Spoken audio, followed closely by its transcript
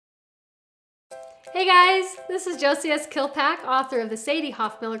Hey guys, this is Josi Kilpack, author of the Sadie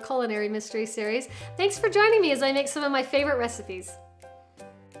Hoffmiller Culinary Mystery series. Thanks for joining me as I make some of my favorite recipes.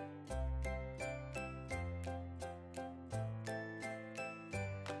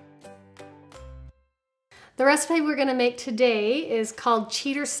 The recipe we're going to make today is called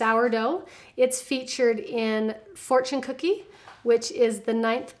cheater sourdough. It's featured in Fortune Cookie, which is the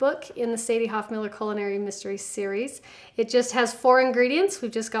 9th book in the Sadie Hoffmiller Culinary Mystery series. It just has 4 ingredients.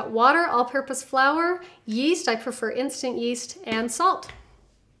 We've just got water, all-purpose flour, yeast, I prefer instant yeast, and salt.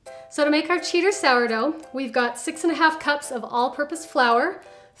 So to make our cheater sourdough, we've got 6½ cups of all-purpose flour,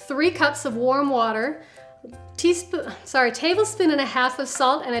 3 cups of warm water, tablespoon and a half of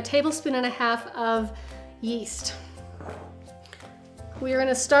salt, and a tablespoon and a half of yeast. We are going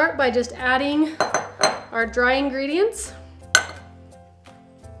to start by just adding our dry ingredients.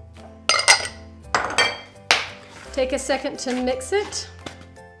 Take a second to mix it.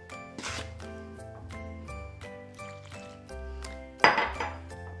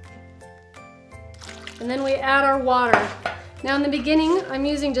 And then we add our water. Now in the beginning, I'm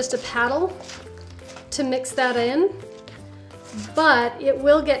using just a paddle to mix that in, but it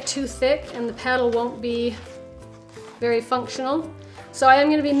will get too thick and the paddle won't be very functional. So I am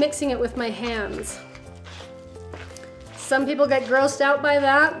going to be mixing it with my hands. Some people get grossed out by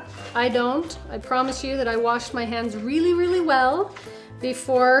that. I don't. I promise you that I washed my hands really, really well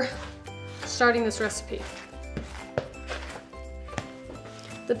before starting this recipe.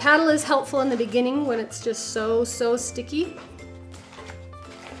 The paddle is helpful in the beginning when it's just so sticky.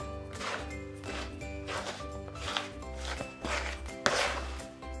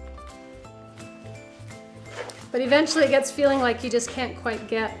 But eventually it gets feeling like you just can't quite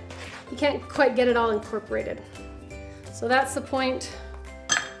get it all incorporated. So that's the point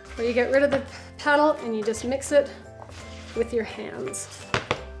where you get rid of the paddle and you just mix it with your hands.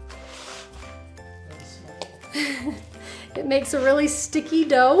 It makes a really sticky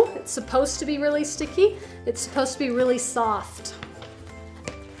dough. It's supposed to be really sticky. It's supposed to be really soft.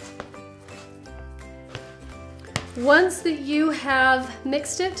 Once that you have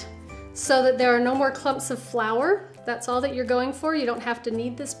mixed it so that there are no more clumps of flour, that's all that you're going for. You don't have to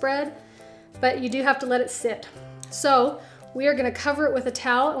knead this bread, but you do have to let it sit. So we are going to cover it with a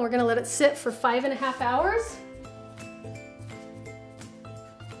towel and we're going to let it sit for 5½ hours.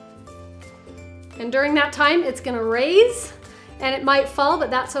 And during that time, it's going to raise and it might fall,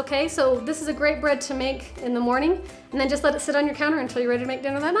 but that's okay. So this is a great bread to make in the morning, and then just let it sit on your counter until you're ready to make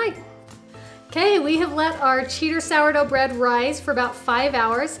dinner that night. Okay, we have let our cheater sourdough bread rise for about 5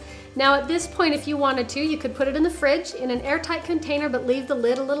 hours. Now at this point, if you wanted to, you could put it in the fridge in an airtight container, but leave the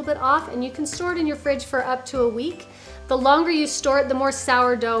lid a little bit off, and you can store it in your fridge for up to a week. The longer you store it, the more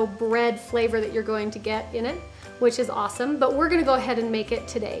sourdough bread flavor that you're going to get in it, which is awesome, but we're gonna go ahead and make it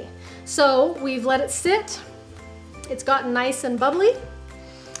today. So we've let it sit. It's gotten nice and bubbly,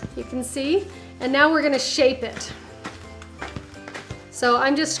 you can see, and now we're gonna shape it. So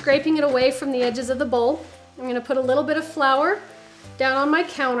I'm just scraping it away from the edges of the bowl. I'm gonna put a little bit of flour down on my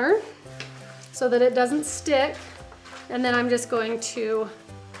counter so that it doesn't stick, and then I'm just going to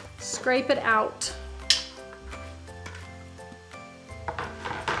scrape it out.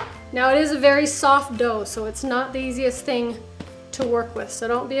 Now it is a very soft dough, so it's not the easiest thing to work with, so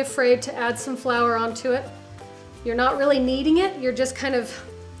don't be afraid to add some flour onto it. You're not really kneading it, you're just kind of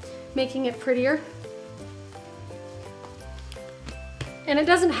making it prettier. And it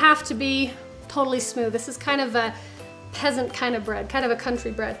doesn't have to be totally smooth. This is kind of a peasant kind of bread, kind of a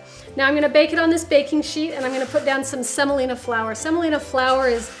country bread. Now I'm going to bake it on this baking sheet, and I'm going to put down some semolina flour. Semolina flour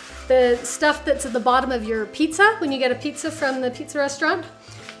is the stuff that's at the bottom of your pizza when you get a pizza from the pizza restaurant.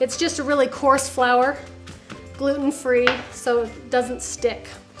 It's just a really coarse flour, gluten-free, so it doesn't stick.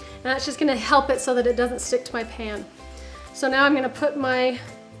 And that's just going to help it so that it doesn't stick to my pan. So now I'm going to put my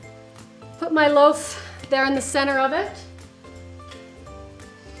loaf there in the center of it.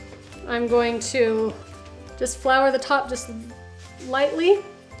 I'm going to just flour the top just lightly,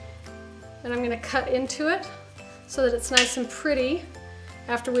 and I'm going to cut into it so that it's nice and pretty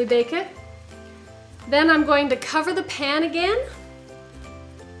after we bake it. Then I'm going to cover the pan again.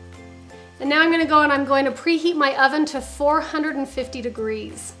 And now I'm going to go and I'm going to preheat my oven to 450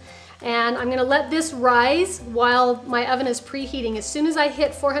 degrees. And I'm going to let this rise while my oven is preheating. As soon as I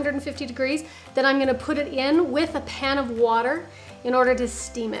hit 450 degrees, then I'm going to put it in with a pan of water in order to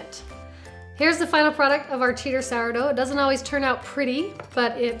steam it. Here's the final product of our cheater sourdough. It doesn't always turn out pretty,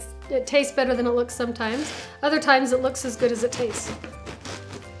 but it tastes better than it looks sometimes. Other times it looks as good as it tastes.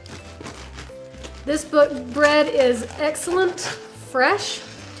 This bread is excellent, fresh.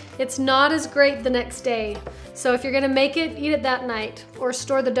 It's not as great the next day. So if you're gonna make it, eat it that night, or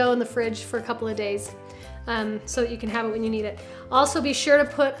store the dough in the fridge for a couple of days so that you can have it when you need it. Also be sure to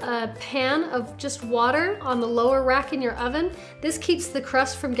put a pan of just water on the lower rack in your oven. This keeps the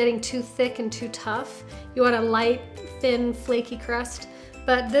crust from getting too thick and too tough. You want a light, thin, flaky crust.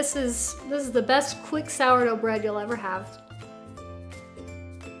 But this is the best quick sourdough bread you'll ever have.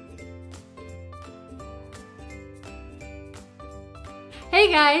 Hey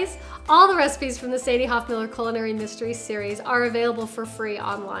guys! All the recipes from the Sadie Hoffmiller Culinary Mystery series are available for free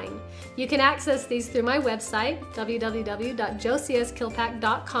online. You can access these through my website,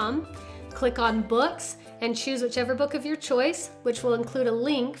 www.josiaskilpack.com. Click on Books and choose whichever book of your choice, which will include a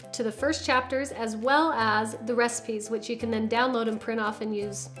link to the first chapters as well as the recipes, which you can then download and print off and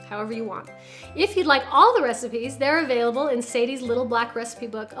use however you want. If you'd like all the recipes, they're available in Sadie's Little Black Recipe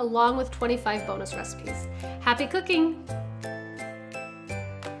Book along with 25 bonus recipes. Happy cooking!